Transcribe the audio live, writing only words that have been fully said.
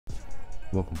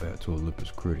Welcome back to Olympus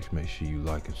Critics. Make sure you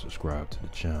like and subscribe to the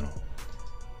channel.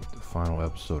 The final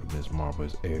episode of Ms. Marvel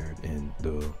has aired, and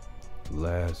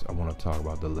I want to talk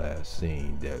about the last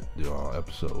scene that the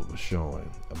episode was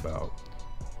showing about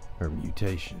her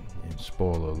mutation. And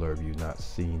spoiler alert, if you've not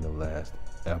seen the last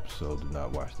episode, do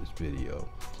not watch this video.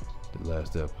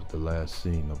 The last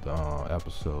scene of the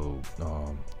episode,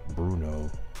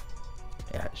 Bruno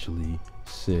actually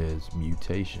says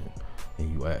mutation,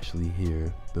 and you actually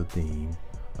hear the theme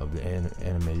of the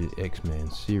animated X-Men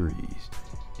series.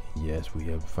 And yes, we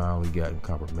have finally gotten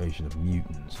confirmation of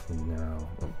mutants, and now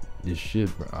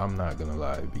I'm not gonna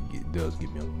lie, it does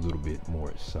get me a little bit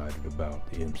more excited about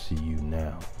the MCU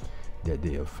now that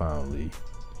they are finally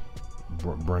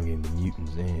bringing the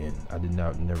mutants in.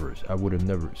 I would have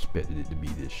never expected it to be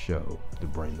this show to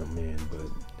bring them in, but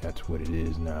that's what it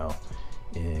is now.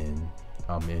 And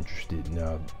I'm interested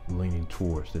now, leaning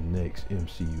towards the next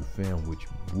MCU film, which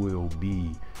will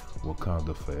be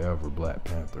Wakanda Forever, Black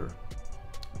Panther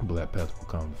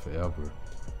Wakanda Forever.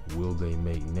 Will they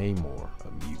make Namor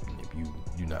a mutant? If you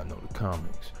do not know the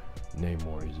comics,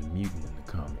 Namor is a mutant in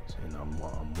the comics, and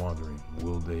I'm wondering,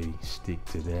 will they stick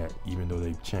to that? Even though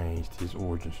they've changed his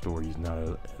origin story, he's not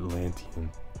an Atlantean,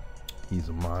 he's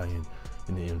a Mayan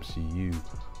in the MCU.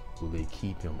 Will they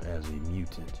keep him as a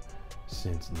mutant,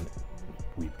 since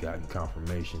we've gotten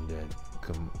confirmation that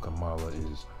Kamala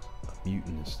is a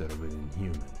mutant instead of an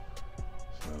Inhuman?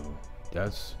 So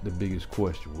that's the biggest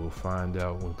question. We'll find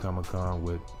out when Comic-Con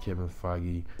with Kevin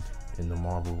Feige in the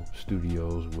Marvel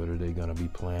Studios. What are they going to be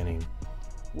planning?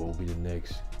 What will be the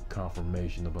next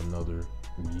confirmation of another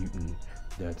mutant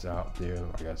that's out there?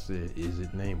 Like I said, is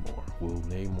it Namor? Will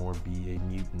Namor be a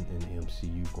mutant in the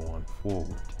MCU going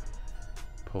forward?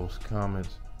 Post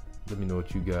comments. Let me know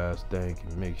what you guys think,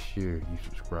 and make sure you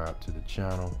subscribe to the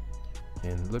channel.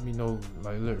 And let me know,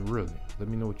 let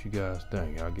me know what you guys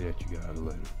think. I'll get at you guys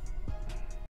later.